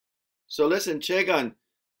So listen, Chegan,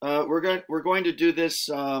 we're going to do this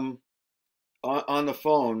on the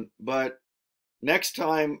phone, but next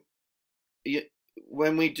time y-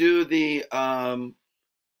 when we do the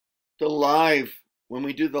live when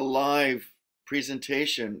we do the live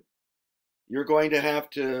presentation, you're going to have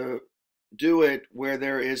to do it where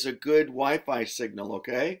there is a good Wi-Fi signal,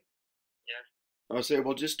 okay? Yes, I'll say,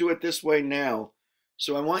 well, just do it this way now.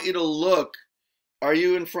 So I want you to look. Are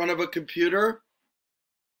you in front of a computer?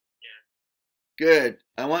 yes, Good.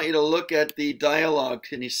 I want you to look at the dialogue.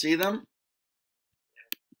 Can you see them?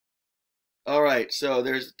 All right, so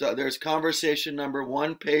there's conversation number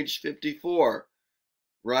one, page 54,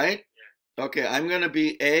 right? yes. Okay, I'm going to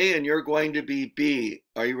be A and you're going to be B.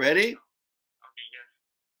 Are you ready? Okay, yes.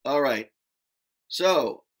 All right.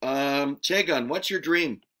 So, Chegan, what's your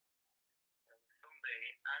dream? Someday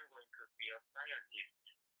I'm going to be a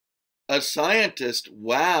scientist. A scientist.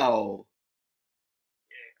 Wow.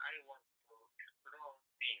 Yeah, I want to explore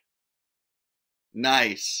things.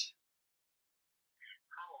 Nice.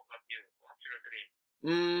 How about you? What's your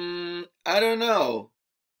dream? I don't know.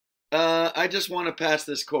 I just want to pass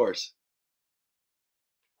this course.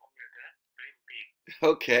 Okay, that dream big.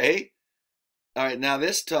 Okay. All right, now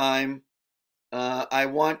this time, I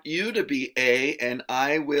want you to be A and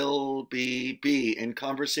I will be B in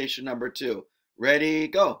conversation number two. Ready,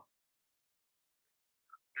 go. Look,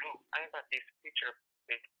 I got this picture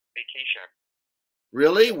vacation.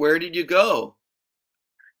 Really? Where did you go?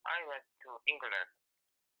 I went to England.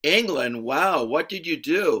 England. Wow. What did you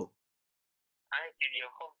do? I did a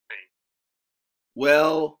homestay.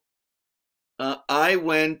 Well, I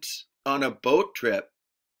went on a boat trip.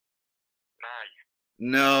 Nice.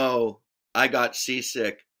 No, I got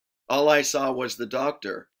seasick. All I saw was the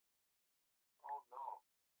doctor. Oh no.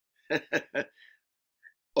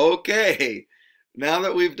 Okay. Now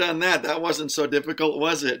that we've done that, that wasn't so difficult,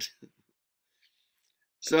 was it?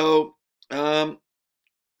 So, um,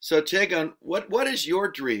 so Chegan, what is your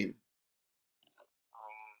dream?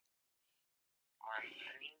 Um, my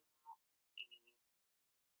dream is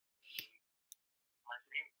my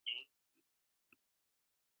dream is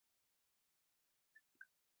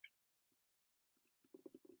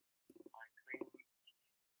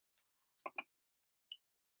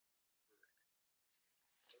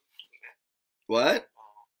What?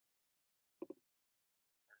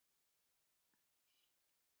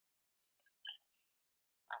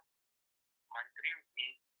 my dream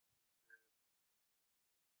is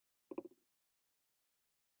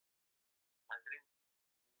my dream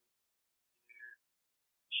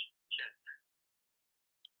is chef.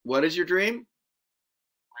 What is your dream?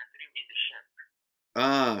 My dream is a chef.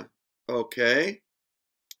 Ah, okay.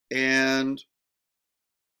 And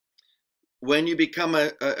when you become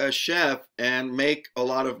a chef and make a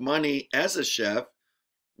lot of money as a chef,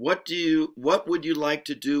 what would you like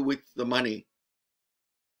to do with the money?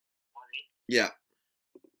 Money. Yeah.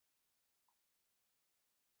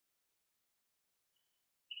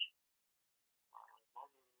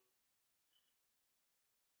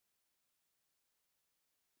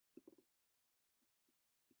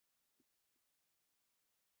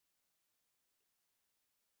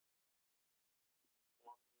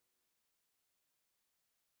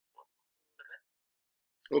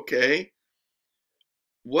 Money. Okay.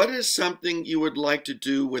 What is something you would like to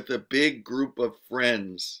do with a big group of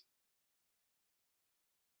friends?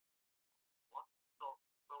 What? So,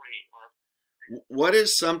 sorry. What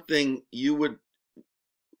is something you would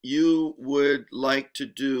like to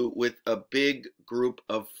do with a big group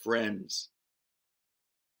of friends?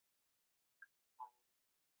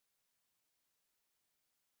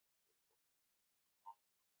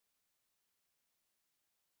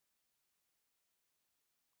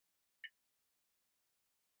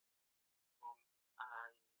 I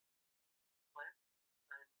went and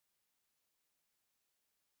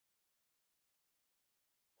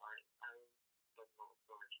I don't know.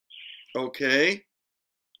 Sorry. Okay.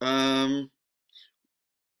 Um,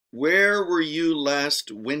 where were you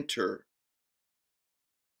last winter?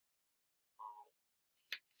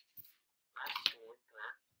 Last winter,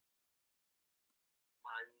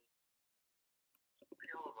 my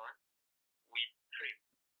parents we trip.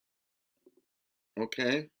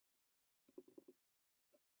 Okay.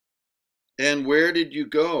 And where did you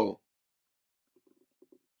go?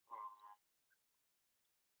 Uh,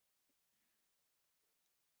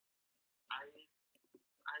 I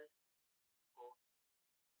I go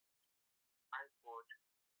I bought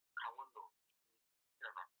Kawondo.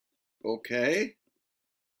 Okay.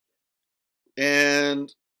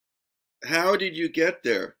 And how did you get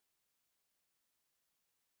there?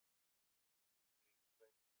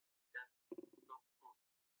 That's so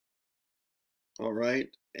good. All right.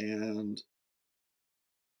 And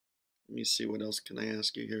let me see, what else can I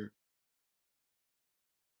ask you here?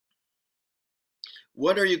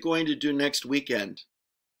 What are you going to do next weekend?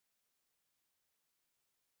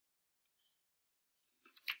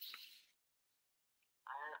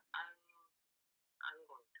 I'm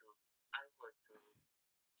going to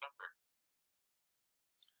soccer,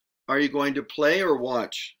 Are you going to play or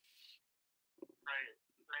watch?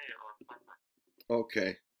 play or soccer.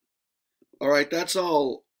 Okay. All right, that's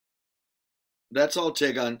all. That's all,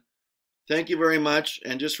 Tegan. Thank you very much.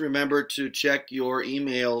 And just remember to check your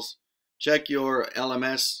emails, check your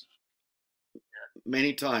LMS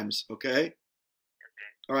many times, okay? Okay,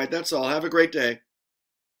 All right, that's all. Have a great day.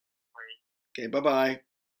 bye. Okay, bye-bye. Bye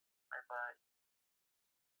bye.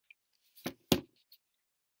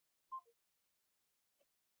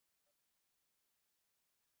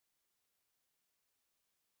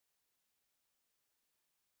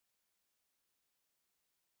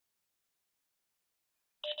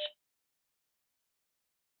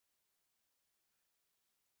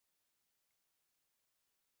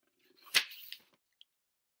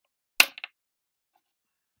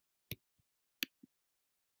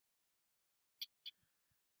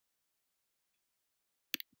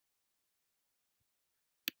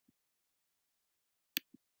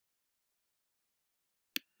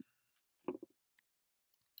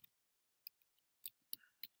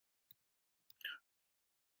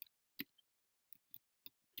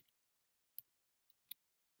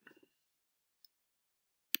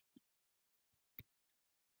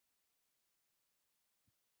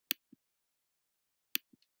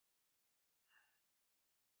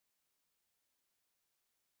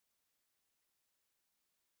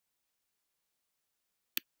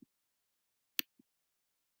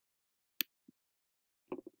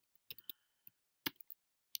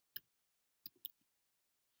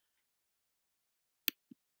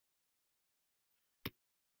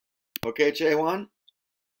 Okay, Chaewan?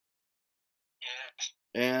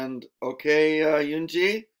 Yeah. And okay,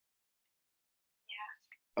 Yunji?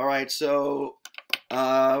 All right, so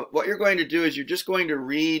what you're going to do is you're just going to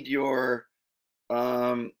read your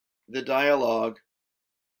the dialogue,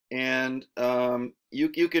 and you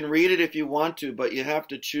can read it if you want to, but you have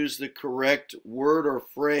to choose the correct word or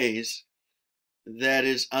phrase that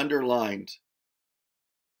is underlined.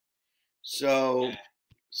 So,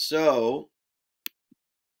 so,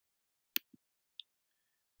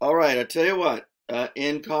 all right, I'll tell you what.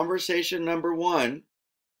 In conversation number one,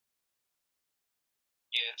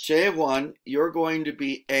 Yes. Chaewan, you're going to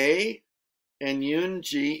be A, and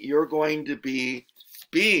Yoonji, you're going to be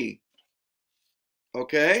B.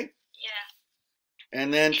 Okay? Yeah.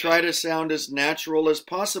 And then try to sound as natural as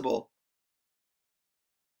possible.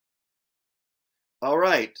 All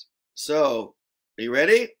right. So, are you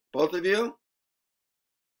ready? Both of you?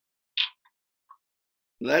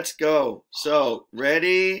 Let's go. So,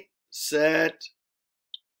 ready, set,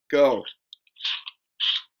 go.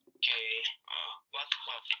 Okay.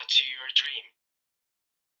 What's your dream?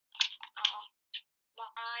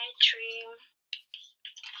 My dream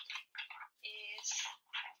is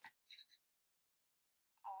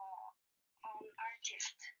an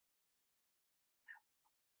artist.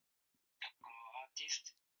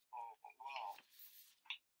 Artist? Oh, wow.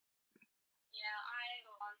 Yeah, I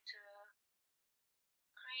want to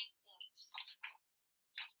create things.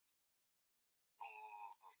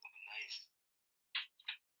 Oh, nice.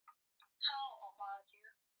 How about you?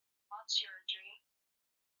 What's your dream?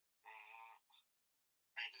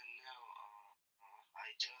 I don't know. I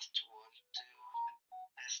just want to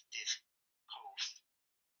pass this course.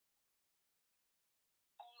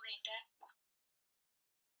 Only that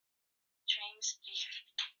dreams big.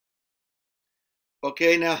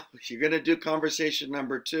 Okay, now you're going to do conversation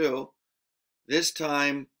number two. This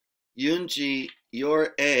time, Yoonji,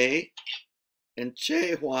 you're A, and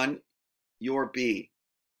Chaehwan, you're B.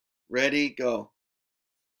 Ready, go.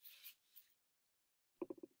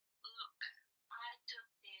 Look, I took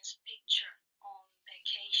this picture on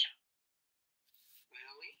vacation.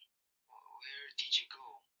 Really? Where did you go?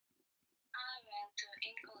 I went to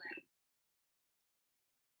England.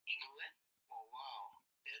 England? Oh wow.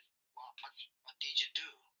 What did you do?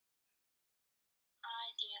 I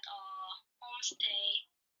did a homestay.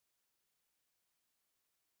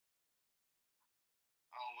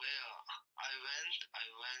 Oh well, I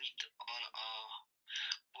went on a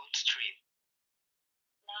boat trip.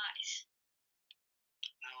 Nice.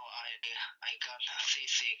 No, I got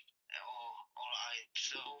seasick. All I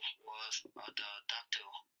saw was the doctor.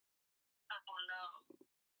 Oh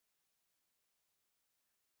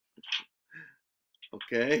no.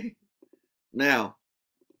 Okay. Now,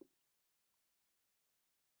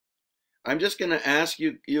 I'm just going to ask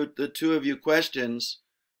the two of you questions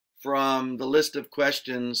from the list of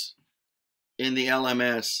questions in the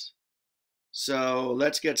LMS. So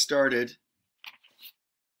let's get started.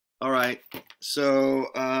 All right. So,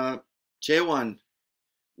 Jaewon,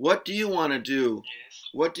 what do you want to do? Yes.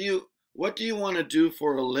 What do you want to do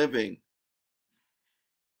for a living?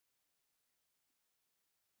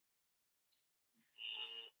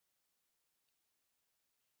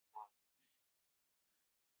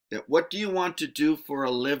 What do you want to do for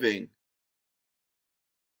a living?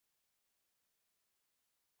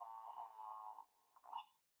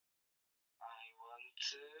 I want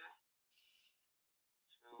to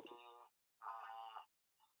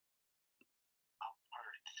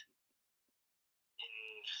apart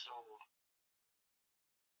in Seoul.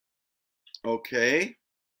 Okay.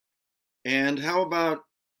 And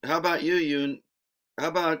how about you, Yoon? How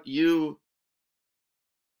about you,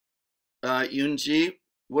 Yoonji?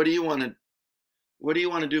 What do you want to What do you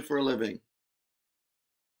want to do for a living?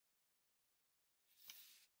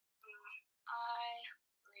 I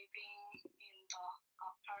living in the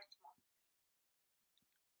apartment.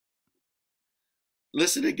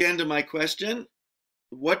 Listen again to my question.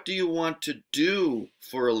 What do you want to do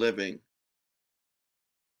for a living?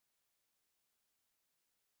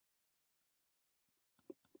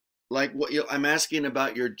 Like I'm asking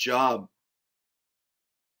about your job.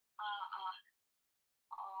 Uh,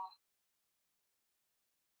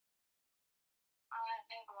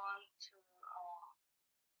 I want to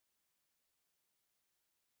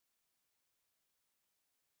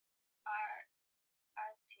art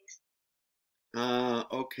artist.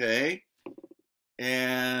 Okay.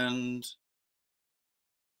 And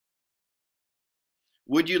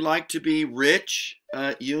would you like to be rich,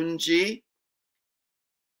 Yoonji?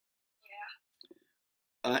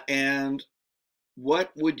 Yeah. And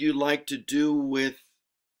what would you like to do with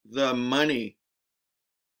the money?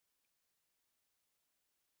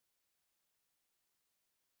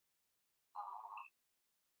 Uh,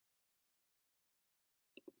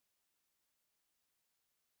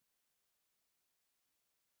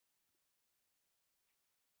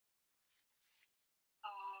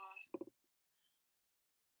 uh,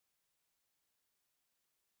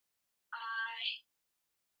 I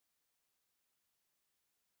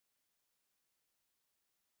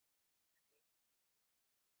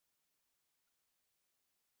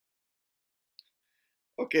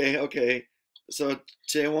Okay, okay. So,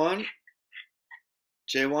 Jaewon,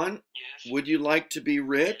 Jaewon, yes. would you like to be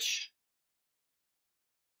rich?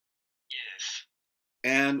 Yes.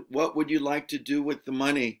 And what would you like to do with the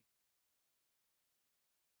money?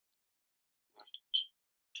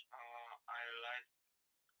 I like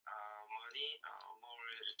money more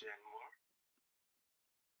than more.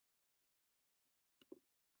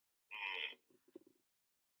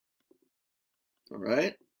 Mm, All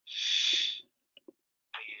right.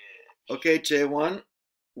 yeah. Okay, Jaewon,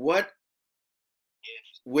 what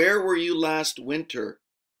Yes. where were you last winter?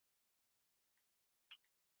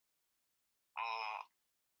 Uh,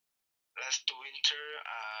 Last winter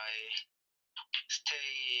I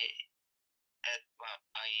stay at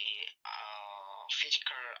my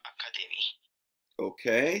physical academy.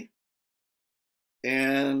 Okay.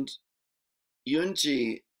 And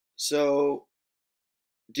Yunji, so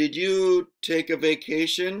did you take a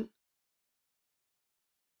vacation?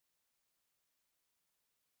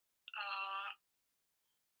 Uh,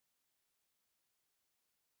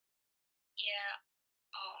 yeah.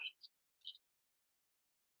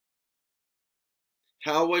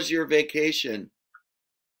 How was your vacation?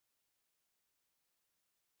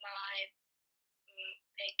 My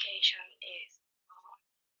vacation is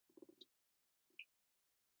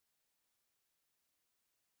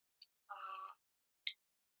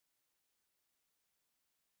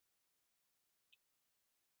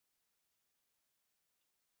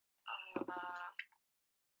uh, uh,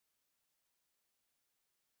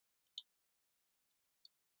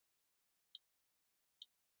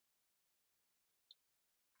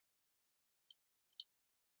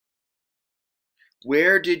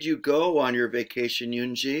 Where did you go on your vacation,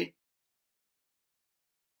 Yunji?